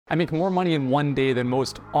I make more money in one day than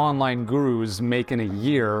most online gurus make in a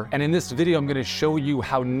year. And in this video, I'm gonna show you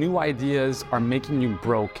how new ideas are making you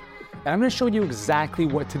broke. And I'm gonna show you exactly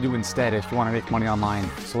what to do instead if you wanna make money online.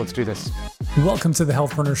 So let's do this. Welcome to the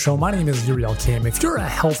Healthpreneur Show. My name is Uriel Kim. If you're a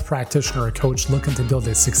health practitioner or coach looking to build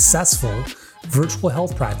a successful virtual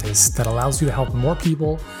health practice that allows you to help more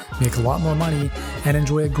people, make a lot more money, and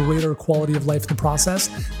enjoy a greater quality of life in the process,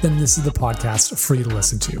 then this is the podcast for you to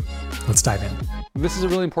listen to. Let's dive in. This is a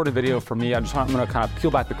really important video for me. I'm gonna kind of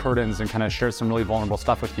peel back the curtains and kind of share some really vulnerable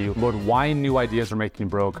stuff with you about why new ideas are making you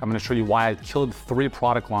broke. I'm gonna show you why I killed 3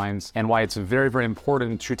 product lines and why it's very, very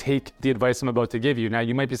important to take the advice I'm about to give you. Now,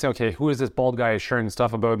 you might be saying, okay, who is this bald guy sharing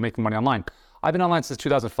stuff about making money online? I've been online since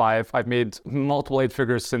 2005. I've made multiple 8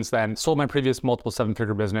 figures since then, sold my previous multiple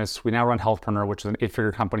 7-figure business. We now run Healthpreneur, which is an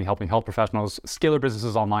 8-figure company helping health professionals scale their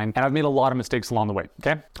businesses online. And I've made a lot of mistakes along the way,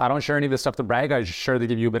 okay? I don't share any of this stuff to brag. I just share to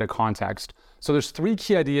give you a bit of context. So there's 3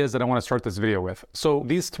 key ideas that I want to start this video with. So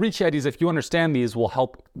these 3 key ideas, if you understand these, will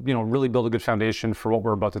help, really build a good foundation for what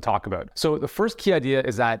we're about to talk about. So the first key idea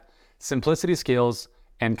is that simplicity scales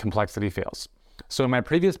and complexity fails. So in my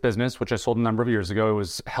previous business, which I sold a number of years ago, it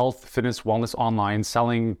was health, fitness, wellness online,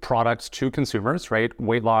 selling products to consumers, right?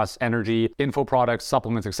 Weight loss, energy, info products,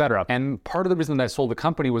 supplements, etc. And part of the reason that I sold the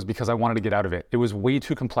company was because I wanted to get out of it. It was way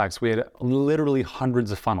too complex. We had literally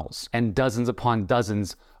hundreds of funnels and dozens upon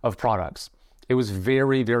dozens of products. It was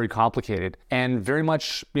very, very complicated and very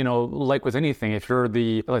much, like with anything, if you're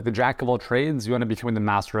the jack of all trades, you end up becoming the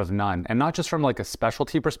master of none. And not just from like a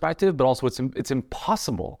specialty perspective, but also it's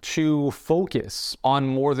impossible to focus on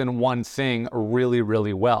more than one thing really,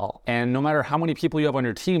 really well. And no matter how many people you have on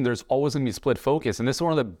your team, there's always gonna be split focus. And this is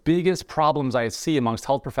one of the biggest problems I see amongst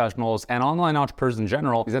health professionals and online entrepreneurs in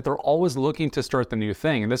general, is that they're always looking to start the new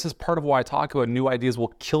thing. And this is part of why I talk about new ideas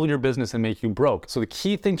will kill your business and make you broke. So the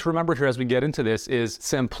key thing to remember here as we get into this is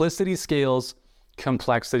simplicity scales,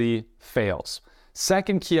 complexity fails.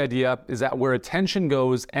 Second key idea is that where attention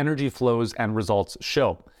goes, energy flows and results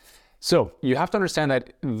show. So you have to understand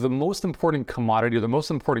that the most important commodity, or the most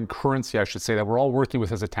important currency, I should say, that we're all working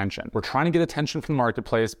with is attention. We're trying to get attention from the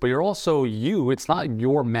marketplace, but you're also it's not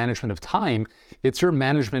your management of time, it's your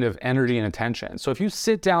management of energy and attention. So if you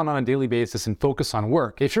sit down on a daily basis and focus on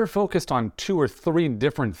work, if you're focused on 2 or 3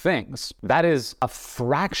 different things, that is a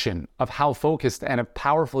fraction of how focused and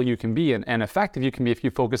powerful you can be and effective you can be if you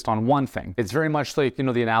focused on one thing. It's very much like, the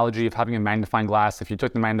analogy of having a magnifying glass. If you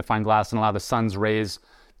took the magnifying glass and allowed the sun's rays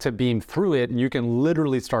to beam through it, you can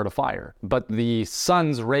literally start a fire. But the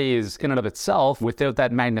sun's rays in and of itself, without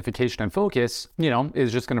that magnification and focus,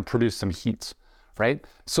 is just gonna produce some heat, right?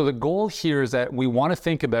 So the goal here is that we wanna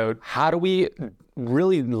think about how do we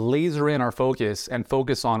really laser in our focus and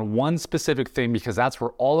focus on one specific thing, because that's where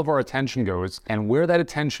all of our attention goes, and where that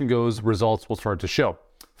attention goes, results will start to show.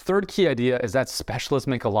 Third key idea is that specialists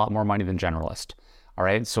make a lot more money than generalists. All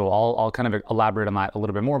right, so I'll kind of elaborate on that a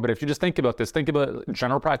little bit more, but if you just think about this, think about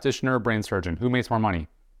general practitioner, brain surgeon, who makes more money?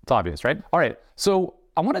 It's obvious, right? All right, so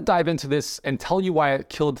I want to dive into this and tell you why I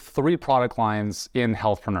killed 3 product lines in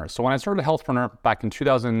Healthpreneur. So when I started Healthpreneur back in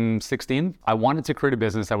 2016, I wanted to create a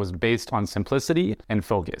business that was based on simplicity and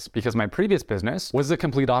focus, because my previous business was the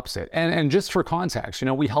complete opposite. And just for context,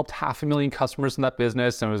 we helped 500,000 customers in that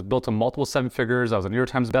business, and it was built to multiple 7 figures. I was a New York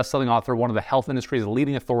Times bestselling author, one of the health industry's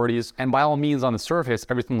leading authorities, and by all means, on the surface,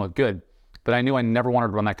 everything looked good. But I knew I never wanted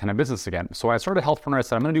to run that kind of business again. So when I started Healthpreneur, I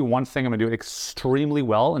said, I'm gonna do one thing, I'm gonna do it extremely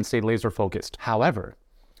well and stay laser focused. However,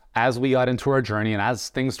 as we got into our journey and as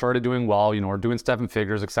things started doing well, we're doing 7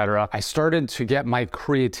 figures, etc., I started to get my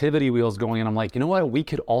creativity wheels going, and I'm like, you know what, we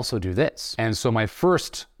could also do this. And so my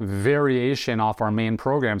first variation off our main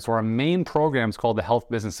program, so our main program is called the Health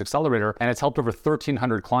Business Accelerator, and it's helped over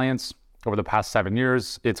 1,300 clients over the past 7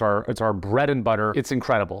 years. It's our bread and butter. It's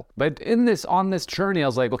incredible. But on this journey, I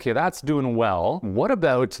was like, okay, that's doing well. What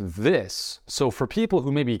about this? So for people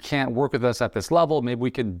who maybe can't work with us at this level, maybe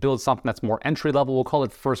we could build something that's more entry level. We'll call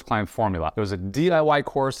it First Client Formula. It was a DIY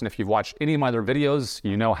course, and if you've watched any of my other videos,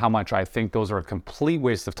 you know how much I think those are a complete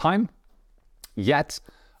waste of time. Yet,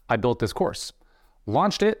 I built this course,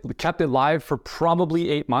 launched it, kept it live for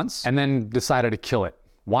probably 8 months, and then decided to kill it.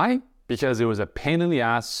 Why? Because it was a pain in the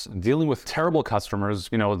ass dealing with terrible customers.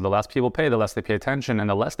 The less people pay, the less they pay attention, and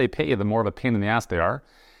the less they pay, the more of a pain in the ass they are.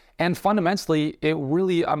 And fundamentally, it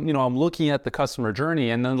really, I'm looking at the customer journey,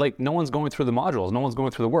 and then no one's going through the modules, no one's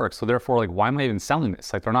going through the work. So therefore, why am I even selling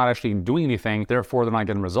this? They're not actually doing anything. Therefore, they're not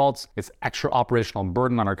getting results. It's extra operational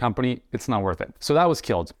burden on our company. It's not worth it. So that was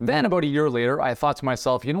killed. Then about a year later, I thought to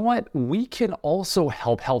myself, you know what? We can also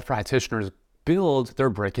help health practitioners build their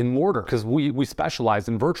brick and mortar, because we specialize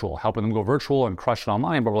in virtual, helping them go virtual and crush it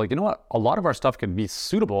online. But we're like, you know what? A lot of our stuff can be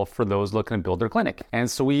suitable for those looking to build their clinic. And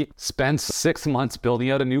so we spent 6 months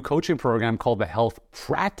building out a new coaching program called the Health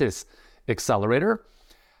Practice Accelerator.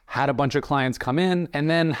 Had a bunch of clients come in, and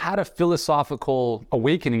then had a philosophical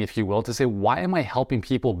awakening, if you will, to say, why am I helping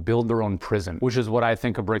people build their own prison? Which is what I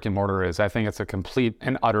think a brick and mortar is. I think it's a complete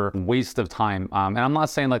and utter waste of time. And I'm not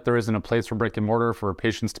saying like there isn't a place for brick and mortar for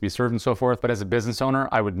patients to be served and so forth, but as a business owner,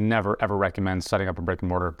 I would never, ever recommend setting up a brick and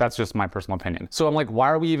mortar. That's just my personal opinion. So I'm like, why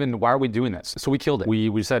are we doing this? So we killed it.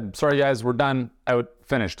 We said, sorry guys, we're done, out,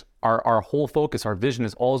 finished. Our whole focus, our vision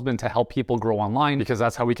has always been to help people grow online, because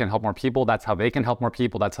that's how we can help more people. That's how they can help more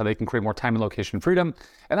people. That's how they can create more time and location freedom.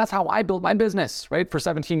 And that's how I built my business, right? For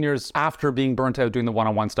 17 years after being burnt out doing the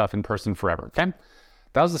one-on-one stuff in person forever, okay?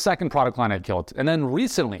 That was the second product line I killed. And then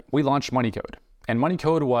recently we launched MoneyCode. And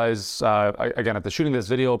MoneyCode was, again, at the shooting of this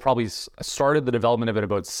video, probably started the development of it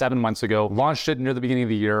about 7 months ago, launched it near the beginning of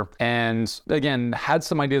the year, and again, had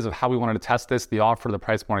some ideas of how we wanted to test this, the offer, the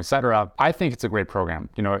price point, et cetera. I think it's a great program.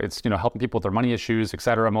 It's, helping people with their money issues, et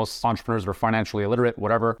cetera. Most entrepreneurs are financially illiterate,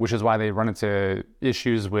 whatever, which is why they run into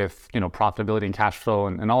issues with, profitability and cash flow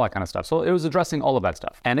and all that kind of stuff. So it was addressing all of that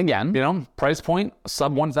stuff. And again, price point,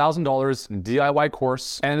 sub $1,000, DIY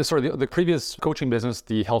course. And the previous coaching business,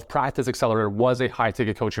 the Health Practice Accelerator, was a high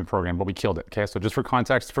ticket coaching program, but we killed it. Okay. So just for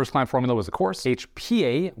context, First Client Formula was a course,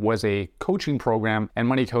 HPA was a coaching program, and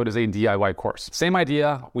MoneyCode is a DIY course. Same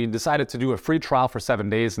idea. We decided to do a free trial for 7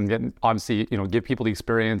 days and give people the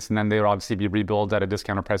experience, and then they would obviously be rebilled at a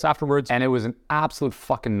discounted price afterwards. And it was an absolute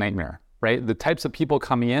fucking nightmare. Right? The types of people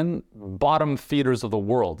coming in, bottom feeders of the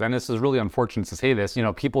world. And this is really unfortunate to say this,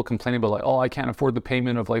 people complaining about like, oh, I can't afford the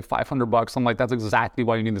payment of like $500. I'm like, that's exactly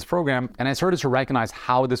why you need this program. And I started to recognize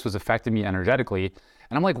how this was affecting me energetically.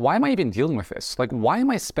 And I'm like, why am I even dealing with this? Like, why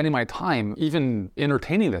am I spending my time even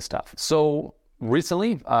entertaining this stuff? So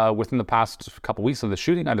recently, within the past couple weeks of the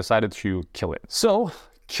shooting, I decided to kill it. So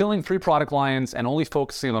killing 3 product lines and only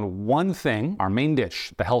focusing on one thing, our main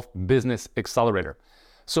dish, the Health Business Accelerator.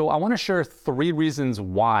 So I want to share 3 reasons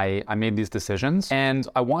why I made these decisions, and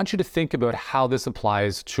I want you to think about how this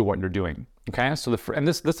applies to what you're doing. Okay, so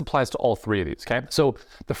this applies to all 3 of these. Okay, so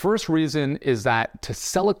the first reason is that to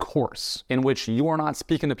sell a course in which you are not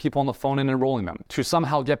speaking to people on the phone and enrolling them, to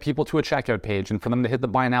somehow get people to a checkout page and for them to hit the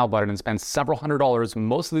buy now button and spend several $100s,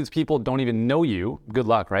 most of these people don't even know you. Good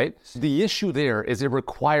luck, right? The issue there is it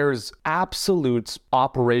requires absolute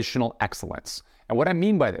operational excellence. And what I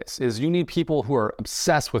mean by this is you need people who are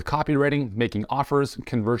obsessed with copywriting, making offers,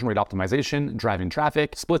 conversion rate optimization, driving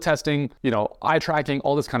traffic, split testing, eye tracking,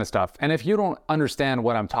 all this kind of stuff. And if you don't understand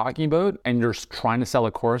what I'm talking about and you're trying to sell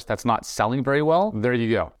a course that's not selling very well, there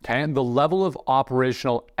you go. Okay. And the level of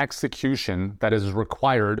operational execution that is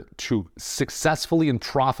required to successfully and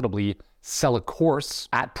profitably sell a course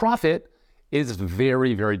at profit is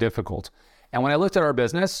very, very difficult. And when I looked at our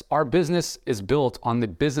business is built on the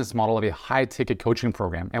business model of a high ticket coaching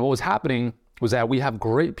program. And what was happening was that we have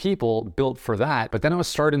great people built for that, but then I was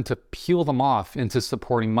starting to peel them off into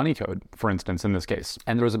supporting MoneyCode, for instance, in this case.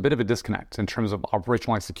 And there was a bit of a disconnect in terms of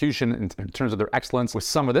operational execution, in terms of their excellence with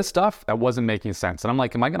some of this stuff that wasn't making sense. And I'm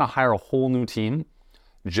like, am I going to hire a whole new team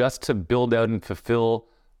just to build out and fulfill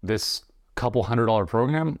this couple $100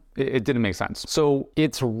 program? It didn't make sense. So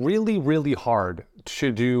it's really, really hard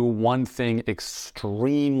to do one thing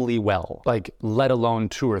extremely well, like let alone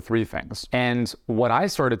 2 or 3 things. And what I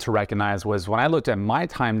started to recognize was when I looked at my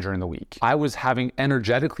time during the week, I was having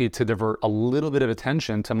energetically to divert a little bit of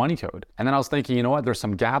attention to MoneyCode. And then I was thinking, you know what, there's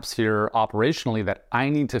some gaps here operationally that I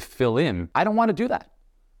need to fill in. I don't want to do that.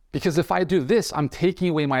 Because if I do this, I'm taking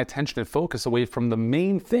away my attention and focus away from the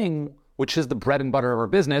main thing, which is the bread and butter of our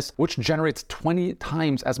business, which generates 20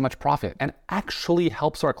 times as much profit and actually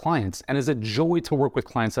helps our clients and is a joy to work with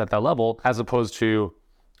clients at that level, as opposed to,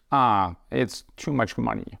 it's too much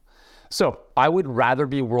money. So I would rather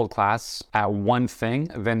be world-class at one thing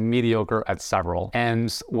than mediocre at several.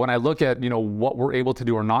 And when I look at, what we're able to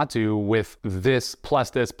do or not do with this, plus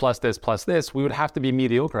this, plus this, plus this, we would have to be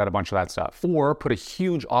mediocre at a bunch of that stuff, or put a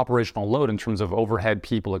huge operational load in terms of overhead,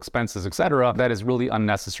 people, expenses, et cetera, that is really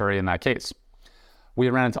unnecessary in that case. We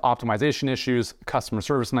ran into optimization issues, customer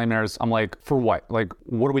service nightmares. I'm like, for what? Like,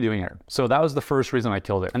 what are we doing here? So that was the first reason I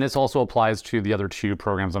killed it. And this also applies to the other 2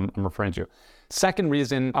 programs I'm referring to. Second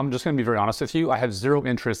reason, I'm just gonna be very honest with you, I have zero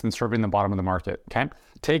interest in serving the bottom of the market, okay?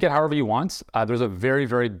 Take it however you want. There's a very,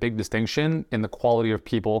 very big distinction in the quality of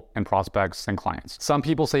people and prospects and clients. Some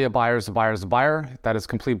people say a buyer is a buyer is a buyer. That is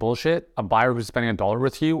complete bullshit. A buyer who's spending $1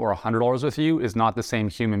 with you or $100 with you is not the same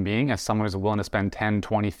human being as someone who's willing to spend $10,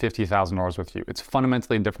 $20, $50,000 with you. It's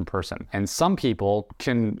fundamentally a different person. And some people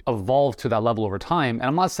can evolve to that level over time. And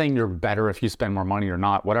I'm not saying you're better if you spend more money or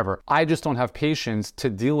not, whatever. I just don't have patience to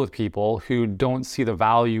deal with people who don't see the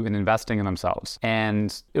value in investing in themselves.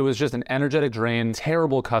 And it was just an energetic drain,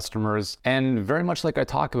 terrible customers, and very much like I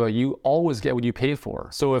talk about, you always get what you pay for.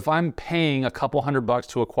 So if I'm paying a couple $100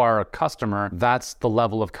 to acquire a customer, that's the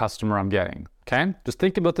level of customer I'm getting. Okay? Just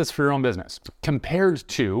think about this for your own business. Compared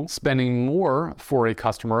to spending more for a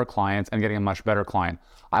customer or client and getting a much better client.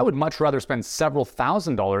 I would much rather spend several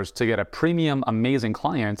 $1,000s to get a premium, amazing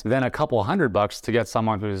client than a couple $100 to get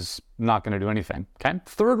someone who's not going to do anything, okay?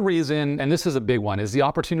 Third reason, and this is a big one, is the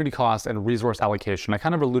opportunity cost and resource allocation. I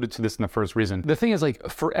kind of alluded to this in the first reason. The thing is, like,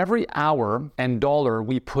 for every hour and dollar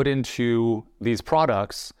we put into these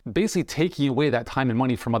products, basically taking away that time and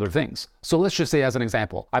money from other things. So let's just say, as an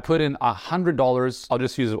example, I put in $100, I'll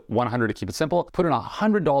just use 100 to keep it simple, put in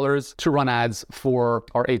 $100 to run ads for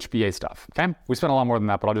our HBA stuff, okay? We spent a lot more than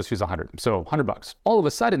that, but I'll just use 100. So $100. All of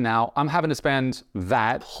a sudden now, I'm having to spend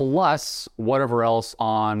that plus whatever else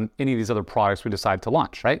on any of these other products we decide to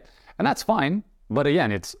launch, right? And that's fine. But again,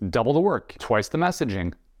 it's double the work, twice the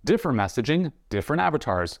messaging, different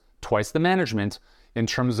avatars, twice the management in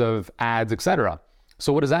terms of ads, etc.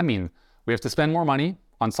 So what does that mean? We have to spend more money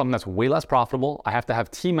on something that's way less profitable. I have to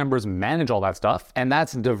have team members manage all that stuff, and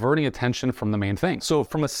that's diverting attention from the main thing. So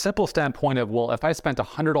from a simple standpoint of, well, if I spent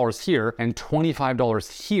 $100 here and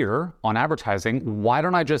 $25 here on advertising, why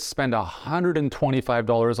don't I just spend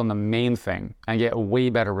 $125 on the main thing and get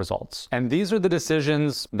way better results? And these are the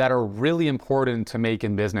decisions that are really important to make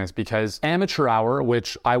in business, because amateur hour,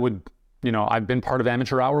 which I've been part of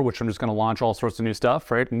Amateur Hour, which I'm just going to launch all sorts of new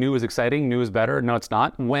stuff, right? New is exciting, new is better. No, it's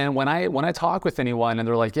not. When I talk with anyone and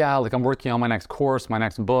they're like, yeah, like I'm working on my next course, my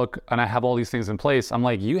next book, and I have all these things in place, I'm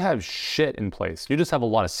like, you have shit in place. You just have a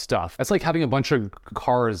lot of stuff. It's like having a bunch of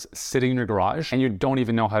cars sitting in your garage and you don't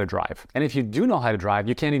even know how to drive. And if you do know how to drive,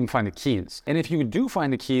 you can't even find the keys. And if you do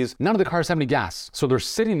find the keys, none of the cars have any gas. So they're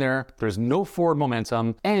sitting there, there's no forward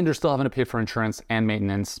momentum, and you're still having to pay for insurance and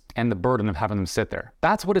maintenance and the burden of having them sit there.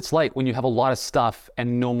 That's what it's like when you have a lot of stuff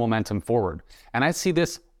and no momentum forward. And I see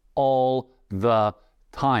this all the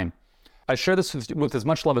time. I share this with as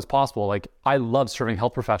much love as possible. Like, I love serving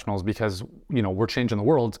health professionals because, we're changing the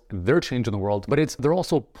world, they're changing the world, but they're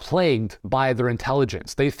also plagued by their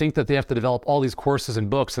intelligence. They think that they have to develop all these courses and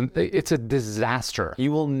books, and it's a disaster.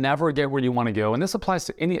 You will never get where you want to go. And this applies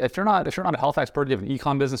to if you're not a health expert, you have an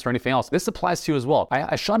e-com business or anything else, this applies to you as well.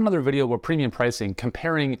 I shot another video with premium pricing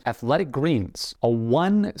comparing Athletic Greens, a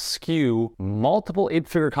one SKU, multiple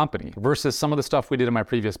 8-figure company, versus some of the stuff we did in my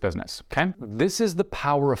previous business, okay? This is the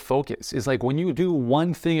power of focus. Is like when you do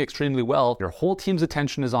one thing extremely well, your whole team's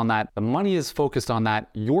attention is on that, the money is focused on that,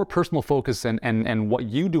 your personal focus and what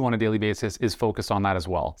you do on a daily basis is focused on that as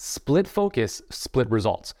well. Split focus, split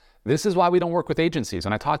results. This is why we don't work with agencies.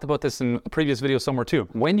 And I talked about this in a previous video somewhere too.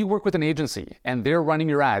 When you work with an agency and they're running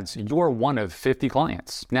your ads, you're one of 50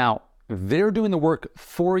 clients. Now, they're doing the work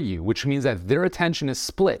for you, which means that their attention is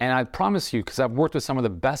split. And I promise you, because I've worked with some of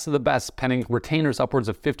the best penning retainers upwards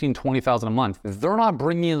of $15,000, $20,000 a month, they're not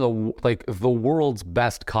bringing in the world's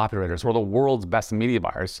best copywriters or the world's best media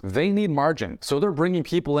buyers. They need margin. So they're bringing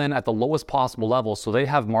people in at the lowest possible level so they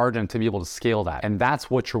have margin to be able to scale that. And that's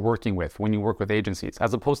what you're working with when you work with agencies,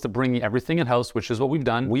 as opposed to bringing everything in-house, which is what we've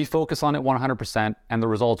done. We focus on it 100% and the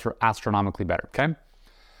results are astronomically better, okay?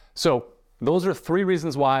 So those are 3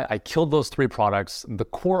 reasons why I killed those 3 products. The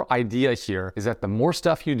core idea here is that the more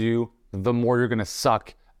stuff you do, the more you're gonna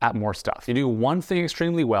suck at more stuff. You do one thing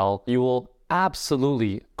extremely well, you will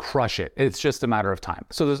absolutely crush it. It's just a matter of time.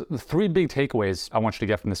 So there's the 3 big takeaways I want you to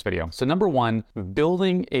get from this video. So number 1,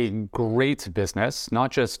 building a great business, not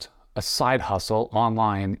just a side hustle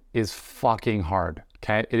online, is fucking hard,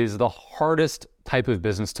 okay? It is the hardest type of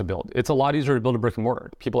business to build. It's a lot easier to build a brick and mortar.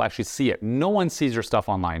 People actually see it. No one sees your stuff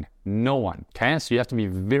online. No one, okay? So you have to be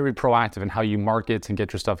very proactive in how you market and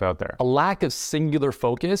get your stuff out there. A lack of singular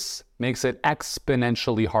focus makes it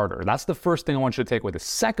exponentially harder. That's the first thing I want you to take away. The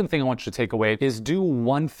second thing I want you to take away is do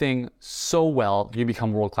one thing so well, you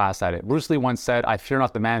become world-class at it. Bruce Lee once said, I fear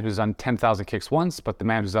not the man who's done 10,000 kicks once, but the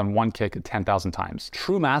man who's done one kick 10,000 times.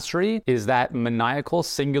 True mastery is that maniacal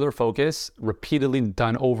singular focus repeatedly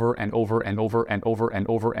done over and over and over and over and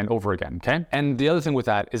over and over again, okay? And the other thing with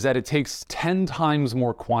that is that it takes 10 times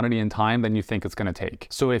more quantity and time than you think it's gonna take.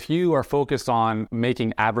 So if you are focused on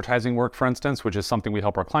making advertising work, for instance, which is something we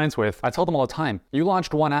help our clients with, I tell them all the time, you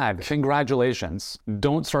launched one ad, congratulations.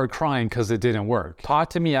 Don't start crying because it didn't work. Talk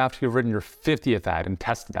to me after you've written your 50th ad and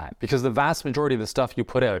tested that, because the vast majority of the stuff you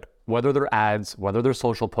put out, whether they're ads, whether they're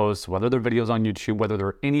social posts, whether they're videos on YouTube, whether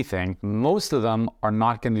they're anything, most of them are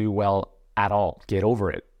not gonna do well at all. Get over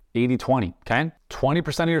it. 80-20, okay?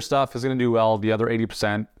 20% of your stuff is gonna do well, the other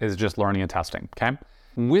 80% is just learning and testing, okay?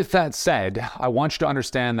 With that said, I want you to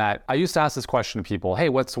understand that I used to ask this question to people, hey,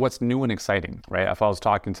 what's new and exciting, right? If I was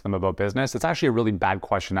talking to them about business, it's actually a really bad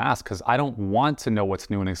question to ask because I don't want to know what's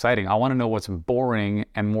new and exciting. I want to know what's boring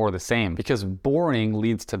and more of the same, because boring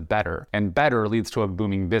leads to better and better leads to a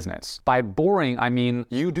booming business. By boring, I mean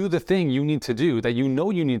you do the thing you need to do that you know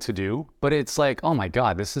you need to do, but it's like, oh my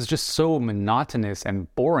God, this is just so monotonous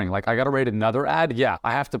and boring. Like, I got to write another ad? Yeah.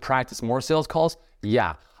 I have to practice more sales calls?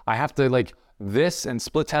 Yeah. I have to this and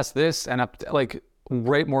split test this and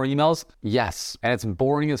write more emails? Yes. And it's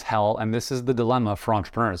boring as hell. And this is the dilemma for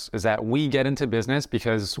entrepreneurs, is that we get into business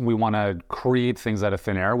because we want to create things out of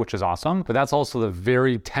thin air, which is awesome. But that's also the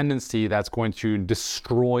very tendency that's going to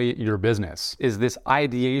destroy your business, is this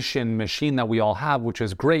ideation machine that we all have, which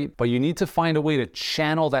is great, but you need to find a way to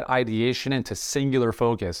channel that ideation into singular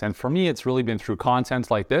focus. And for me, it's really been through content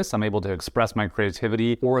like this. I'm able to express my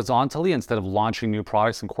creativity horizontally instead of launching new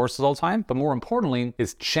products and courses all the time. But more importantly,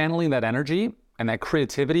 is channeling that energy and that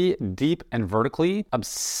creativity deep and vertically,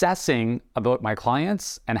 obsessing about my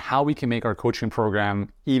clients and how we can make our coaching program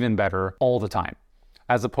even better all the time.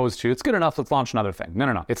 As opposed to, it's good enough, let's launch another thing.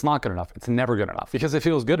 No. It's not good enough. It's never good enough. Because if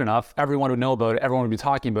it was good enough, everyone would know about it, everyone would be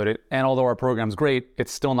talking about it. And although our program's great,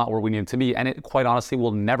 it's still not where we need it to be. And it quite honestly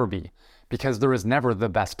will never be, because there is never the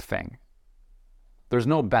best thing. There's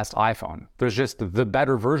no best iPhone. There's just the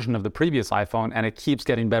better version of the previous iPhone, and it keeps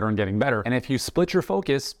getting better and getting better. And if you split your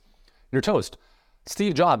focus, you're toast.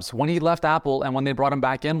 Steve Jobs, when he left Apple and when they brought him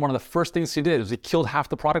back in, one of the first things he did was he killed half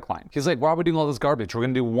the product line. He's like, why are we doing all this garbage? We're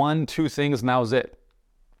gonna do 1-2 things and that was it,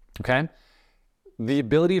 okay? The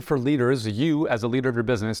ability for leaders, you as a leader of your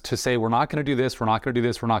business, to say, we're not gonna do this, we're not gonna do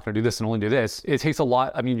this, we're not gonna do this, and only do this, it takes a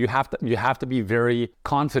lot. I mean, you have to be very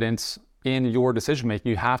confident in your decision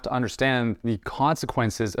making. You have to understand the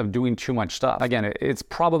consequences of doing too much stuff. Again, it's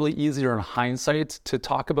probably easier in hindsight to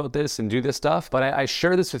talk about this and do this stuff, but I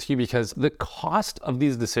share this with you because the cost of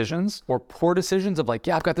these decisions, or poor decisions of like,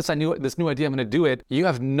 yeah, I've got this new idea, I'm gonna do it. You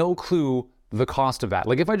have no clue the cost of that.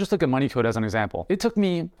 Like, if I just look at Money Code as an example, it took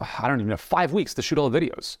me, I don't even know, 5 weeks to shoot all the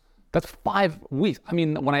videos. That's 5 weeks. I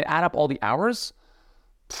mean, when I add up all the hours,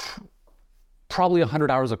 probably 100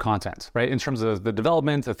 hours of content, right? In terms of the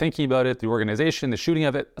development, the thinking about it, the organization, the shooting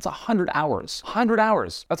of it, that's 100 hours. 100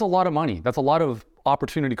 hours. That's a lot of money. That's a lot of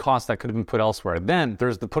opportunity costs that could have been put elsewhere. Then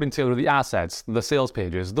there's the putting together the assets, the sales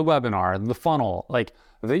pages, the webinar, the funnel, like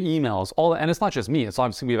the emails, all that. And it's not just me. It's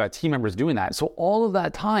obviously we've had team members doing that. So all of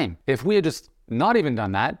that time, if we had just not even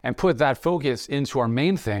done that and put that focus into our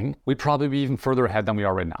main thing, we'd probably be even further ahead than we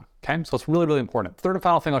are right now. Okay, so it's really, really important. Third and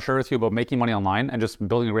final thing I'll share with you about making money online and just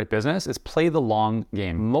building a great business is play the long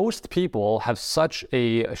game. Most people have such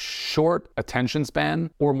a short attention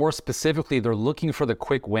span, or more specifically, they're looking for the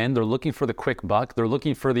quick win. They're looking for the quick buck. They're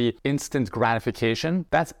looking for the instant gratification.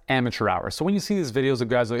 That's amateur hour. So when you see these videos of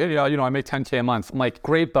guys like, hey, I make 10K a month, I'm like,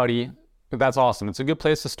 great, buddy. That's awesome. It's a good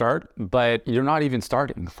place to start, but you're not even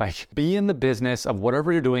starting. Like, be in the business of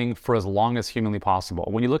whatever you're doing for as long as humanly possible.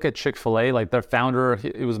 When you look at Chick-fil-A, like their founder,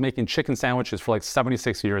 he was making chicken sandwiches for like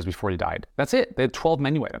 76 years before he died. That's it. They had 12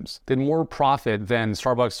 menu items. They had more profit than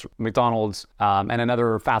Starbucks, McDonald's, and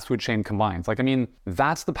another fast food chain combined. Like, I mean,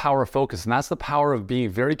 that's the power of focus, and that's the power of being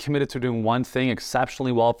very committed to doing one thing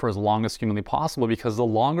exceptionally well for as long as humanly possible, because the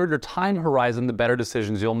longer your time horizon, the better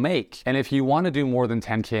decisions you'll make. And if you want to do more than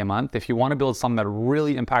 10K a month, if you want to build something that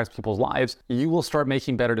really impacts people's lives, you will start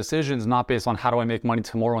making better decisions, not based on how do I make money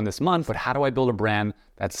tomorrow and this month, but how do I build a brand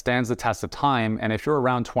that stands the test of time. And if you're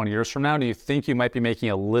around 20 years from now and you think you might be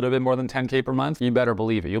making a little bit more than 10K per month, you better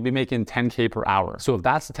believe it. You'll be making 10K per hour. So if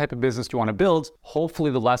that's the type of business you want to build,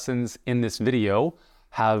 hopefully the lessons in this video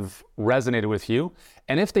have resonated with you.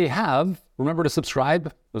 And if they have, remember to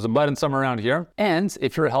subscribe. There's a button somewhere around here. And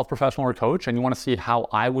if you're a health professional or coach and you want to see how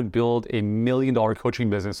I would build a $1 million coaching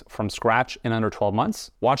business from scratch in under 12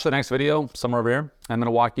 months, watch the next video somewhere over here. I'm going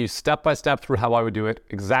to walk you step by step through how I would do it,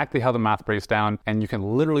 exactly how the math breaks down, and you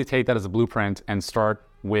can literally take that as a blueprint and start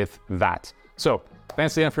with that. So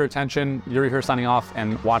thanks again for your attention. Yuri here signing off,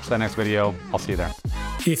 and watch that next video. I'll see you there.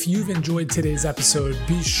 If you've enjoyed today's episode,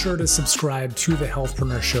 be sure to subscribe to the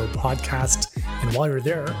Healthpreneur Show podcast. And while you're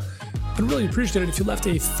there, I'd really appreciate it if you left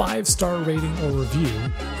a 5-star rating or review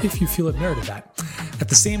if you feel it merited that. At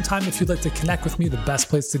the same time, if you'd like to connect with me, the best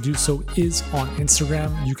place to do so is on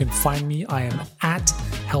Instagram. You can find me. I am at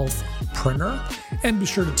Healthpreneur. And be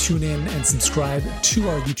sure to tune in and subscribe to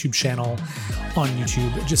our YouTube channel on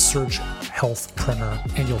YouTube. Just search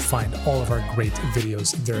Healthpreneur and you'll find all of our great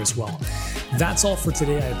videos there as well. That's all for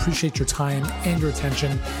today. I appreciate your time and your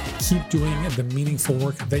attention. Keep doing the meaningful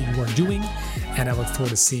work that you are doing, and I look forward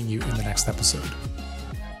to seeing you in the next episode.